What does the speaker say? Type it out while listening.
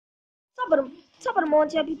Top of the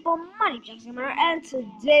morning, people. My name is Jackson, and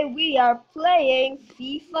today we are playing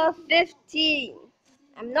FIFA 15.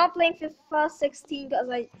 I'm not playing FIFA 16 because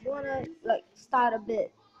I wanna start a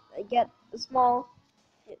bit, get a small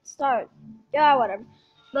start. Yeah, whatever.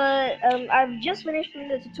 But I've just finished from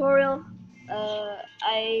the tutorial.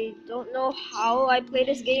 I don't know how I play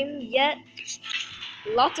this game yet.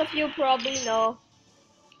 Lots of you probably know.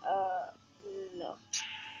 Uh, no.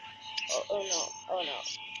 Oh no. Oh no.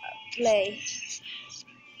 Play.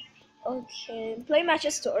 Okay, play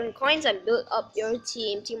matches to earn coins and build up your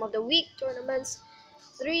team. Team of the week tournaments,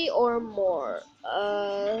 3 or more.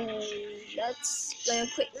 Let's play a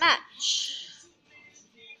quick match.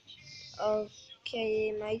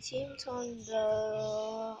 Okay, my team's on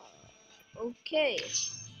the. Okay,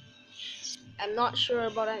 I'm not sure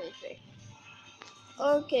about anything.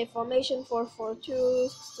 Okay, formation 4-4-2,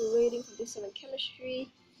 62 rating, 57 chemistry.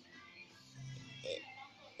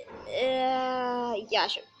 Yeah,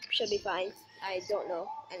 should be fine. I don't know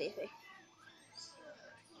anything.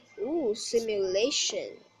 Ooh,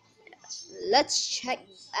 simulation. Let's check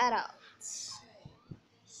that out.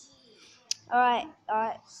 Alright.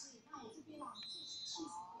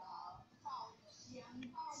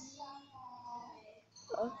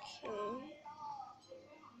 Okay.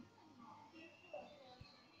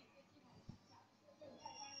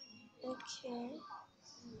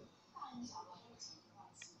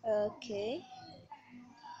 Okay.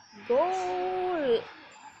 Goal!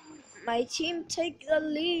 My team take the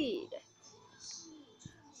lead.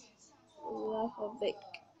 Lafovic.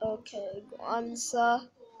 Okay, Guanza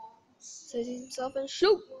sets himself and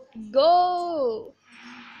shoot. Go!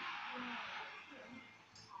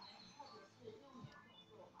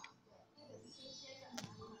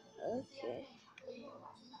 Okay.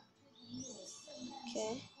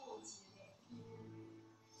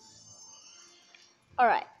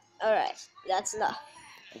 Alright. That's enough.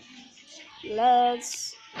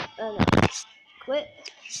 Let's quit.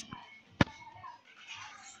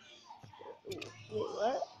 Wait,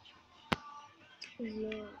 what?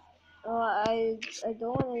 Yeah. Oh, I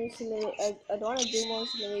don't want to simulate. I don't want to do more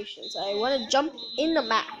simulations. I want to jump in the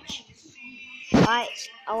match. I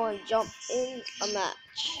want to jump in a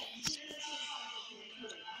match.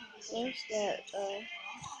 Where's that?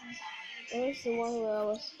 Where's the one where I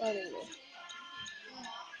was fighting with?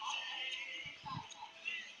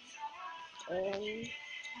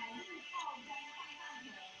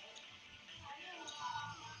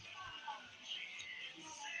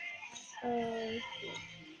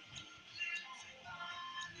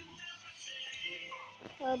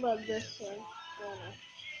 How about this one? Oh, no.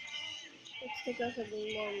 Let's take out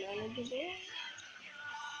something more manageable.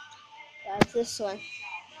 That's this one.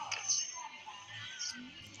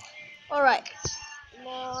 Alright.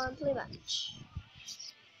 Now play match.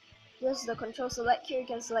 This is the control select here. You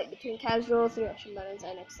can select between casual, 3 action buttons,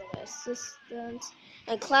 and extended assistance,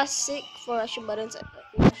 and classic, 4 action buttons, and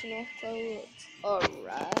national code.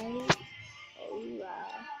 Alright.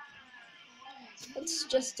 Let's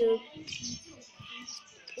just do.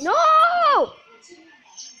 No!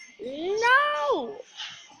 No!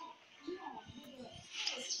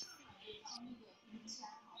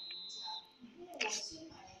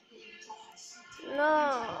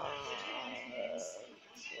 No.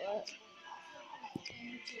 What?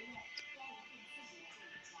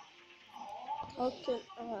 Okay.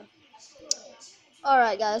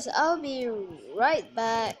 Alright guys, I'll be right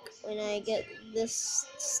back when I get this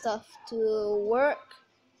stuff to work.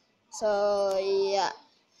 So yeah.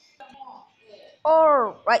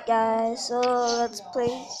 Alright guys, so let's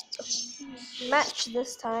play match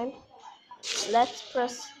this time. Let's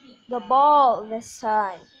press the ball this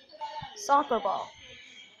time. Soccer ball.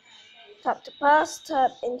 Tap to pass,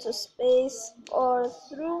 tap into space, or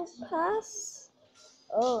through pass.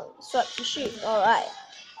 Oh, swipe to shoot. Alright.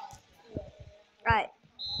 Right.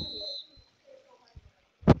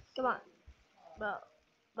 Come on. Bro.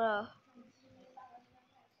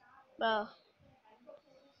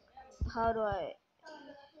 How do I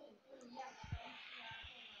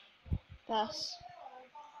pass?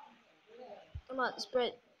 Come on,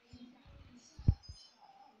 sprint.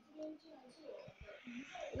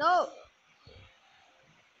 No.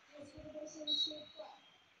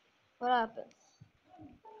 What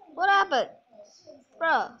happened?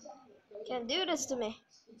 Bro, can't do this to me.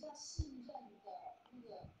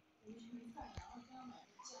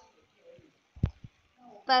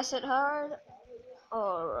 Pass it hard.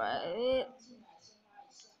 Alright.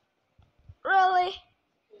 Really?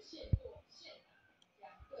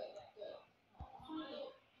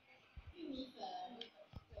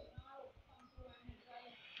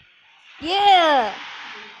 Yeah.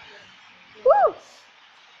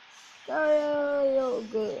 Oh,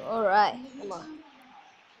 good. Alright, come on.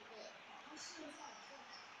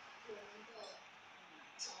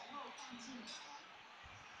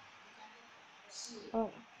 Oh.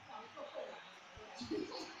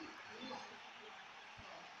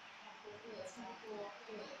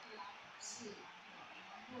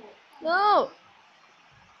 No!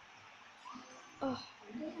 Oh.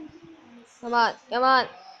 Come on, come on.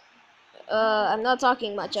 I'm not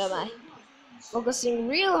talking much, am I? Focusing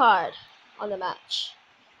real hard on the match.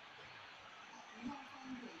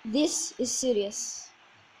 This is serious.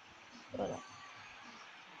 Oh no.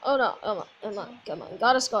 Oh no, come on, come on, come on.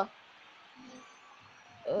 Gotta score.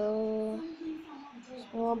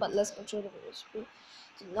 Small but less control of the screw.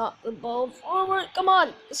 To knock the ball forward. Come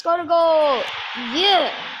on, score a goal.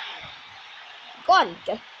 Yeah. Go on,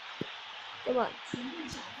 come on.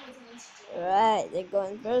 Alright, they're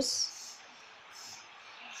going first.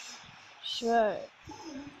 Sure.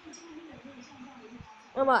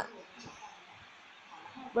 Come on.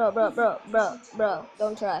 Bro.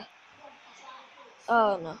 Don't try.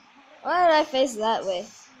 Oh no. Why did I face that way?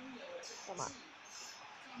 Come on.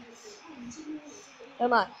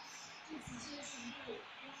 Come on.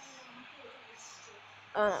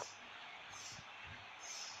 Oh no.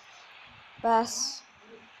 Pass.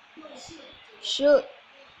 Shoot.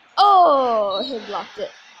 Oh, he blocked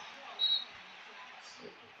it.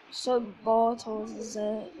 So ball towards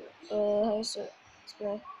the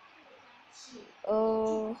square.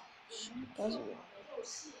 Oh, pass it.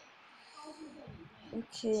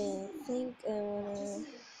 Okay, I think I wanna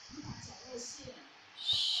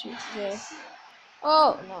shoot there.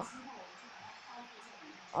 Oh no.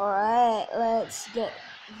 Alright, let's get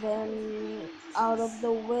them out of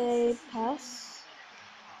the way. Pass.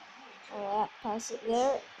 Alright, pass it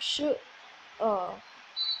there. Shoot. Oh,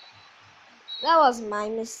 that was my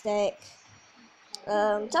mistake.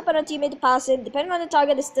 Tap on a teammate to pass it, depending on the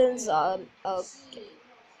target distance. Okay.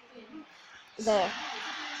 There.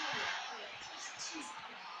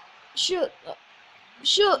 Shoot.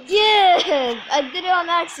 Shoot. Yeah! I did it on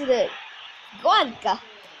accident. Guanca.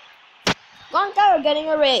 Guanca are getting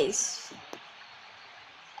a raise.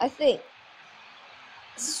 I think.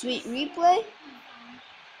 Sweet replay.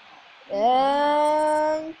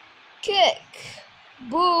 And kick.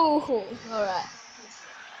 Boo! Alright.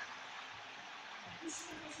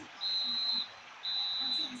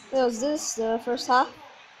 Was this the first half?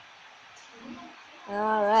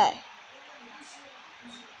 Alright.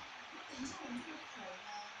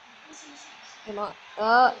 Come on.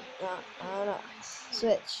 No.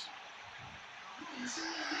 Switch.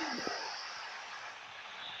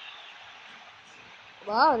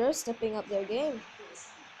 Wow, they're stepping up their game.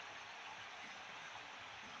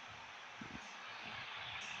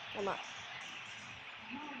 Come on.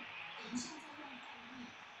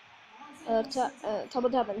 Double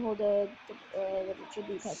tap and hold the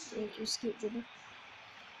triple tap to skip dribble.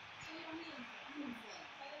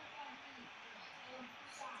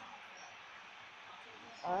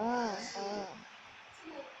 Ah.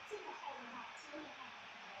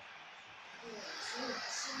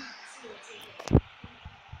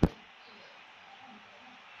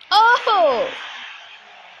 Oh!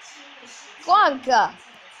 Guanca!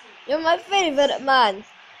 You're my favorite man.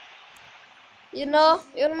 You know,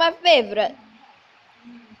 you're my favorite.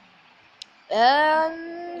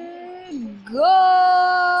 And go!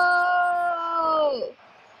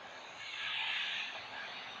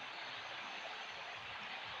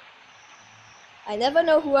 I never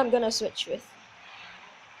know who I'm gonna switch with.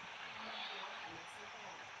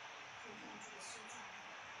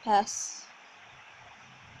 Pass.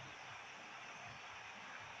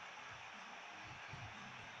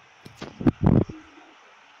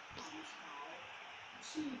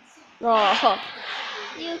 Oh,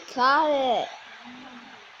 you caught it.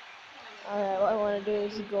 Alright, what I want to do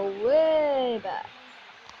is go way back.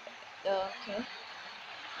 Okay.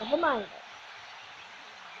 Never mind.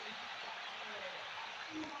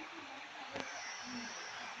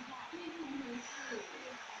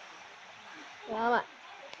 Come on.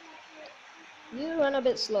 You run a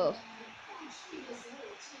bit slow.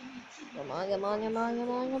 Come on.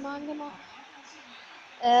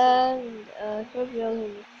 And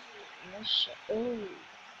Gabriel. Oh.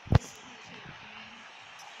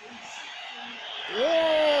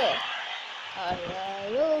 Yeah.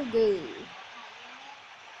 Alright, you'll do.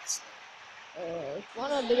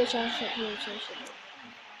 Want a bigger chance at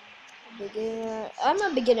beginner. I'm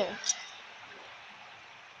a beginner.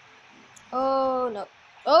 Oh no.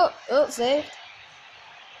 Oh, saved.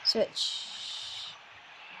 Switch.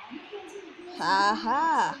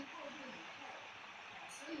 Haha.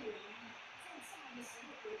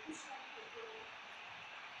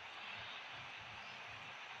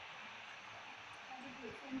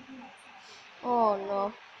 Oh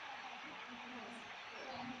no.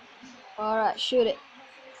 Alright, shoot it.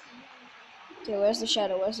 Okay, where's the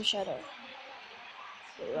shadow? Where's the shadow?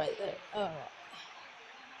 Okay, right there. Alright.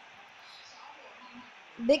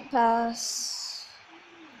 Big pass.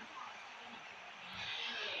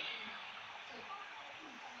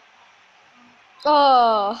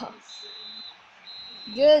 Oh,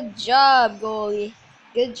 good job, goalie.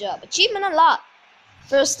 Good job. Achievement unlocked.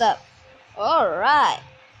 First step. Alright.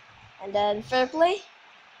 And then fair play.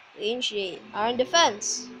 Clean sheet. Iron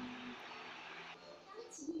defense.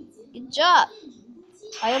 Good job.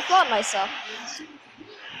 I applaud myself.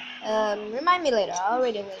 Remind me later. I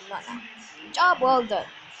already win, not now. Job well done.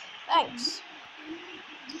 Thanks.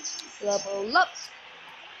 Level up.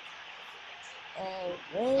 And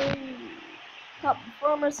then top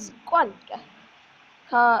performers is Guanca,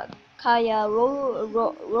 Kaya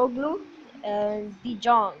Roglu, and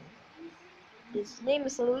Bijong. His name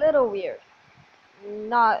is a little weird.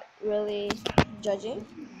 Not really judging.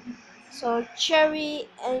 So Cherry,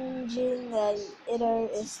 Engine, and Iter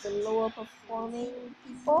is the lower performing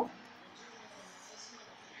people.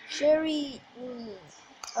 Cherry,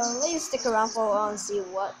 let you stick around for a while and see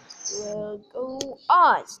what will go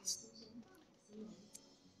on.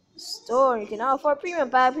 Store, you can now afford premium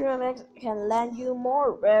pack. Premium pack can land you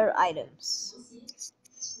more rare items.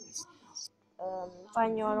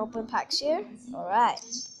 Find your open packs here. Alright.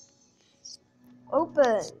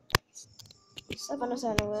 Open.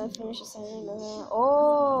 707, we'll finish the same.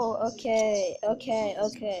 Oh, okay,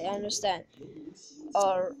 I understand.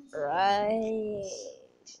 Alright.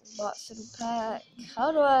 Box to the pack.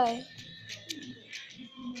 How do I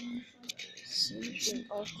see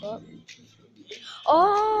club?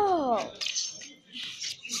 Oh!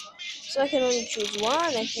 So I can only choose one,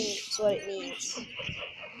 I think that's what it means.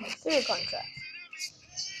 Period contract.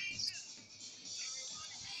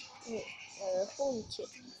 Home kit.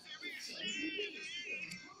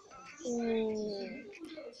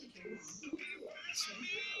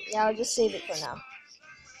 Yeah, I'll just save it for now.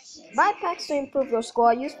 Buy packs to improve your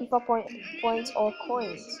score. Use FIFA points or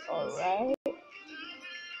coins. Alright.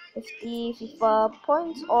 50 FIFA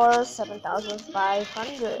points or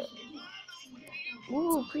 7,500.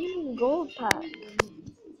 Ooh, premium gold pack.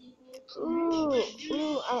 Ooh,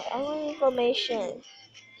 I want information.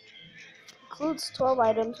 Includes 12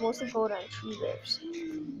 items, mostly gold and 3 rares.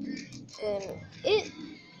 It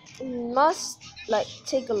must like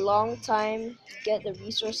take a long time to get the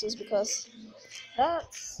resources because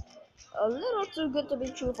that's a little too good to be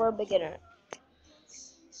true for a beginner.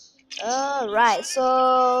 Alright,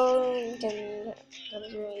 so can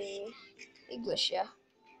do English, yeah.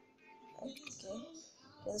 Okay,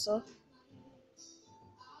 cancel.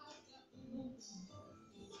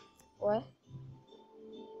 What?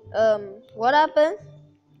 What happened?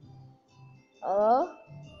 Hello?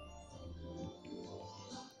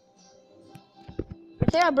 I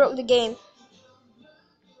think I broke the game,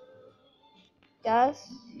 guys.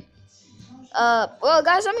 Well,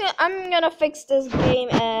 guys, I'm gonna fix this game,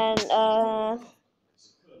 and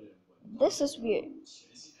this is weird.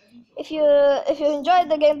 If you enjoyed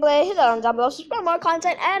the gameplay, hit that on down below, subscribe for more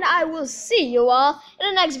content, and I will see you all in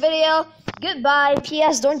the next video. Goodbye.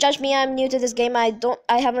 P.S. Don't judge me. I'm new to this game. I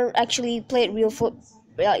haven't actually played real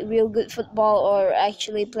good football or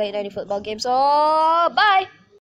actually played any football games. So bye.